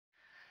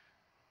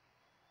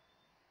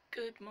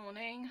Good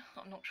morning.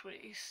 I'm not sure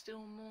it is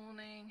still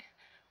morning,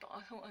 but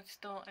I thought I'd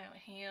start out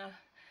here.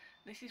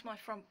 This is my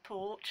front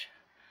porch.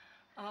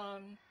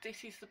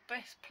 This is the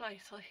best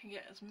place I can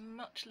get as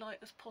much light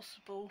as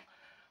possible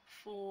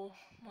for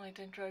my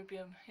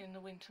dendrobium in the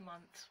winter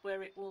months.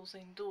 Where it was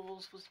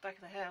indoors was the back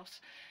of the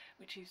house,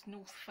 which is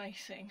north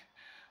facing.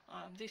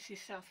 This is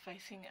south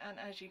facing, and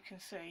as you can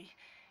see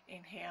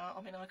in here,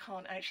 I mean, I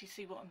can't actually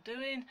see what I'm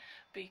doing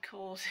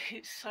because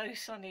it's so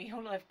sunny.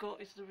 All I've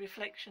got is the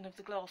reflection of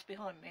the glass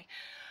behind me.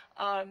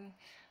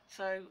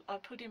 So I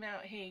put him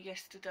out here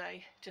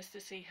yesterday just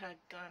to see how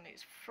it's done.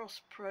 It's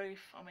frost proof.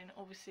 I mean,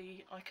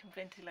 obviously I can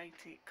ventilate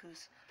it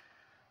because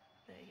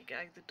there you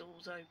go, the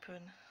door's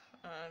open,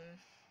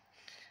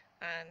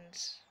 and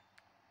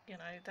you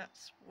know,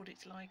 that's what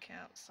it's like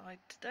outside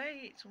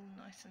today. It's all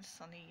nice and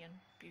sunny and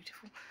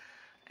beautiful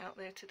out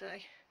there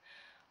today.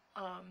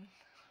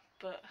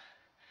 But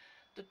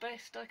the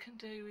best I can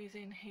do is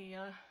in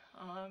here.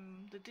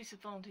 The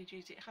disadvantage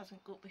is it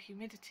hasn't got the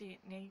humidity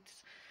it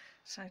needs.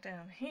 So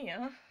down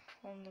here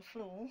on the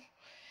floor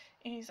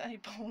is a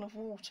bowl of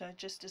water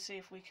just to see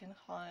if we can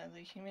higher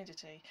the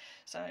humidity.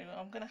 So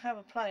I'm going to have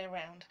a play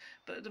around,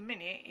 but at the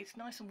minute it's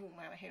nice and warm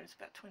out here. It's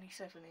about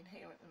 27 in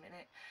here at the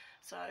minute.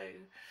 So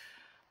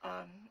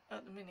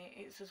at the minute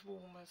it's as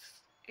warm as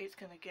it's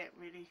going to get,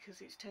 really,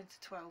 because it's 10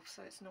 to 12,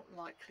 so it's not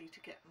likely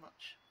to get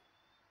much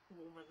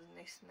warmer than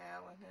this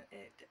now, and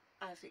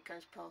as it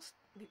goes past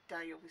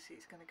midday obviously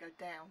it's going to go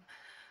down.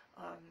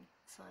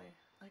 So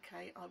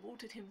okay, I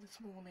watered him this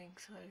morning,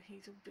 so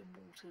he's all been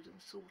watered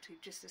and sorted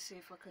just to see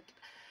if I could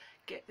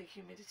get the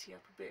humidity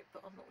up a bit,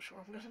 but I'm not sure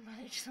I'm going to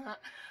manage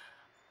that.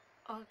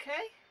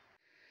 Okay,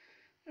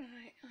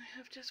 right, I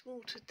have just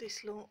watered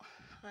this lot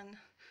and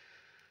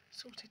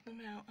sorted them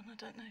out, and I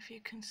don't know if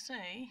you can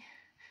see,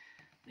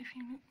 if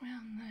you look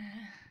round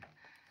there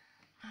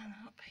and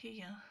up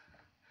here,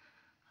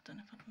 I don't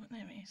know if I can,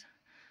 there it is,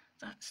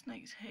 that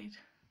snake's head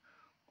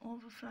of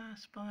a flower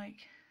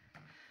spike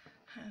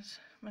has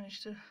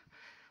managed to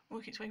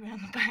work its way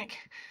around the back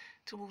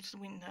towards the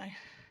window.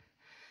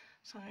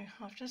 So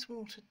I've just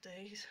watered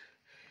these.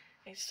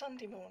 It's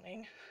Sunday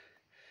morning.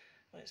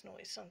 Well, it's not,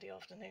 it's Sunday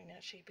afternoon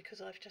actually,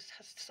 because I've just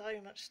had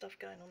so much stuff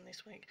going on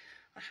this week.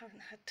 I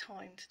haven't had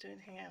time to do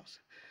anything else.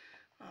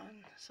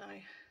 So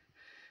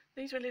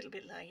these are a little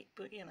bit late,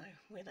 but you know,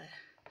 we're there.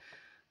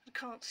 I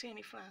can't see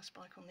any flower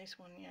spike on this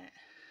one yet.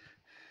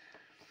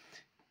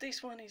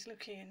 This one is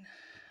looking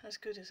as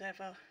good as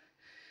ever.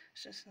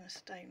 It's just going to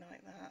stay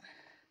like that.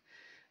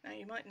 Now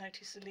you might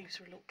notice the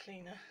leaves are a lot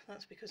cleaner.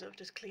 That's because I've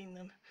just cleaned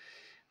them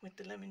with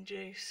the lemon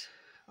juice.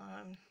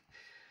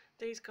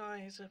 These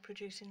guys are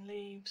producing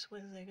leaves.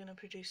 Whether they're going to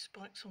produce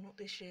spikes or not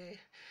this year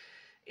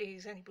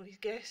is anybody's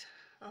guess.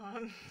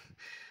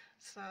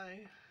 So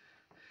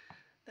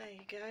there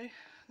you go.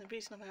 The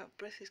reason I'm out of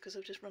breath is because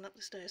I've just run up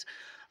the stairs.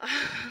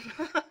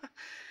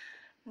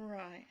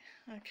 Right,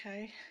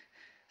 okay.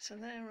 So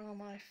there are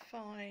my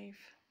 5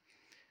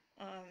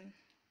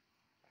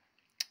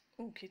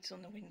 orchids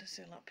on the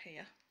windowsill up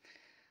here.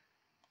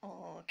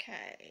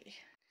 Okay.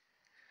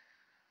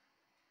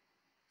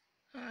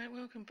 Alright,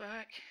 welcome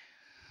back.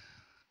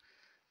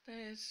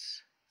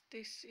 This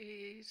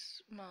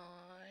is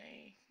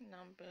my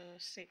number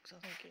 6, I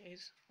think it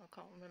is. I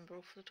can't remember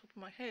off the top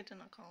of my head,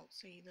 and I can't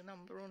see the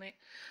number on it.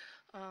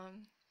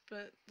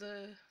 But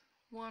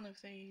one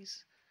of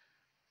these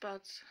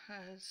buds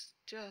has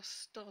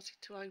just started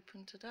to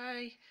open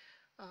today.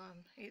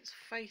 It's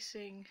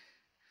facing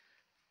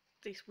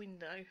this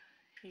window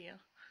here,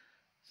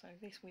 so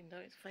this window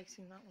is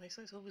facing that way,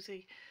 so it's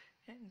obviously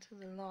getting to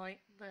the light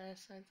there.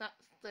 So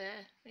that's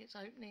there, it's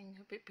opening,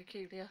 a bit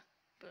peculiar,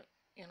 but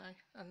you know.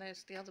 And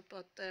there's the other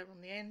bud there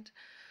on the end.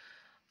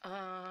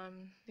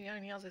 The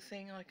only other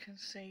thing I can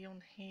see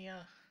on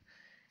here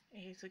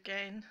is,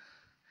 again,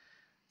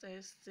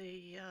 there's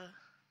the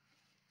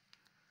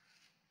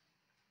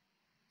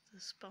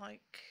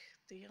spike,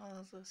 the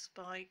other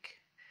spike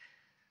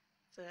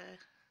there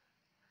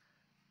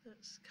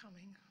that's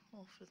coming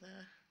off of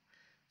there.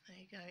 There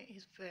you go, it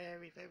is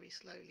very, very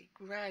slowly,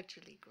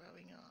 gradually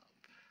growing up.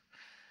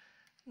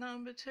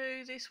 Number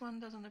 2, this one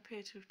doesn't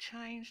appear to have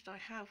changed. I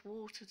have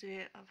watered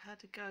it. I've had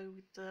to go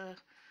with the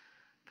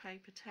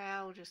paper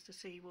towel just to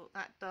see what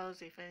that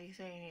does. If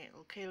anything,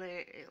 it'll kill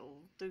it,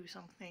 it'll do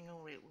something,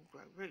 or it will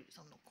grow roots,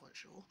 I'm not quite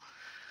sure.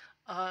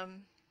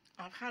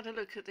 I've had a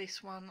look at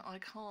this one. I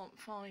can't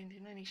find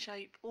in any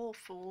shape or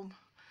form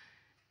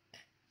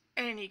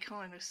any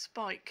kind of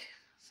spike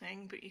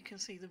thing, but you can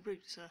see the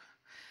roots are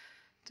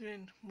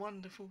doing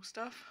wonderful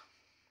stuff.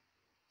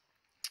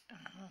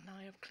 And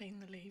I have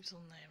cleaned the leaves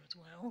on there as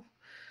well.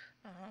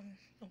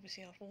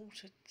 Obviously I've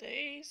watered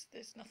these.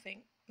 There's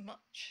nothing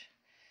much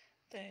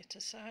there to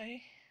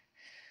say,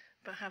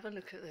 but have a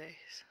look at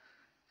this.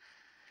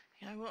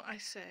 You know what I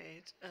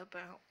said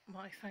about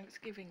my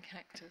Thanksgiving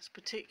cactus,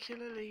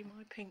 particularly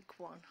my pink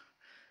one?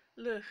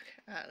 Look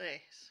at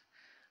this.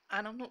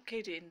 And I'm not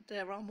kidding,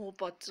 there are more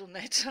buds on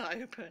there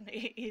to open.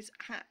 It is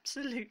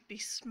absolutely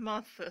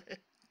smothered.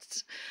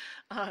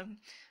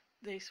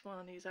 This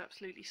one is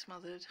absolutely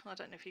smothered. I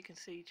don't know if you can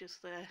see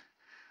just there.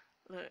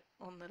 Look,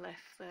 on the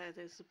left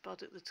there's a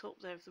bud at the top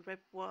there of the red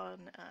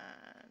one,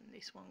 and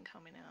this one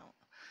coming out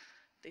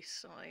this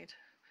side.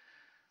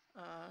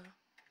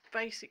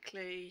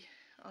 Basically,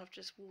 I've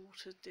just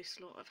watered this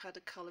lot. I've had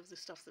a cull of the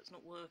stuff that's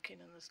not working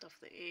and the stuff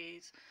that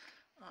is.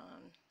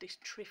 This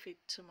triffid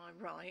to my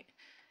right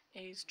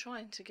is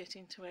trying to get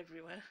into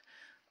everywhere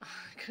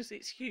because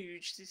it's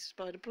huge, this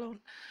spider plant.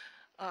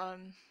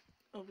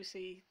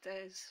 Obviously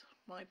there's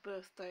my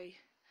birthday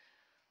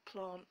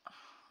plant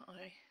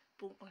I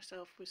bought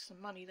myself with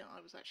some money that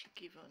I was actually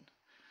given.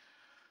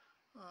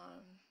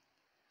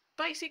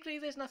 Basically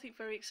there's nothing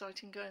very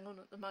exciting going on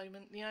at the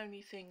moment. The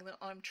only thing that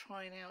I'm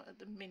trying out at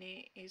the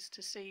minute is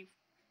to see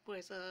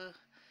whether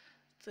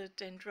the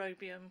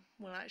dendrobium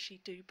will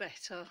actually do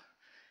better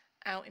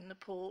out in the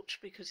porch,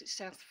 because it's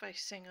south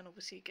facing and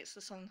obviously it gets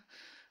the sun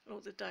all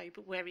the day,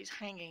 but where it's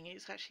hanging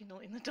it's actually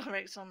not in the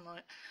direct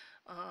sunlight.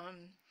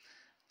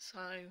 So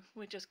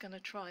we're just going to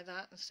try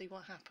that and see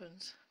what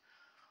happens.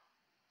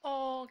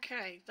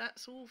 Okay,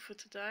 that's all for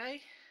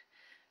today.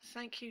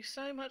 Thank you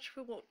so much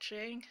for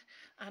watching,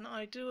 and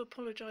I do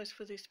apologise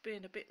for this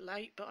being a bit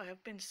late, but I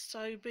have been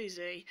so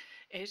busy,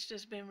 it's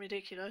just been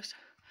ridiculous.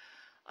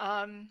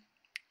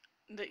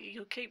 That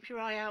you'll keep your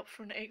eye out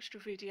for an extra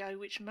video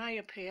which may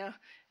appear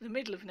in the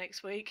middle of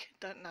next week.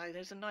 Don't know,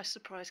 there's a nice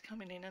surprise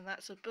coming in, and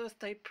that's a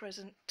birthday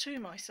present to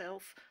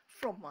myself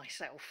from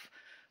myself,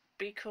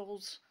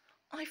 because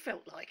I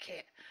felt like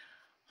it.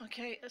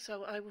 Okay,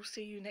 so I will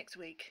see you next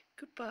week.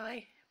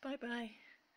 Goodbye. Bye bye.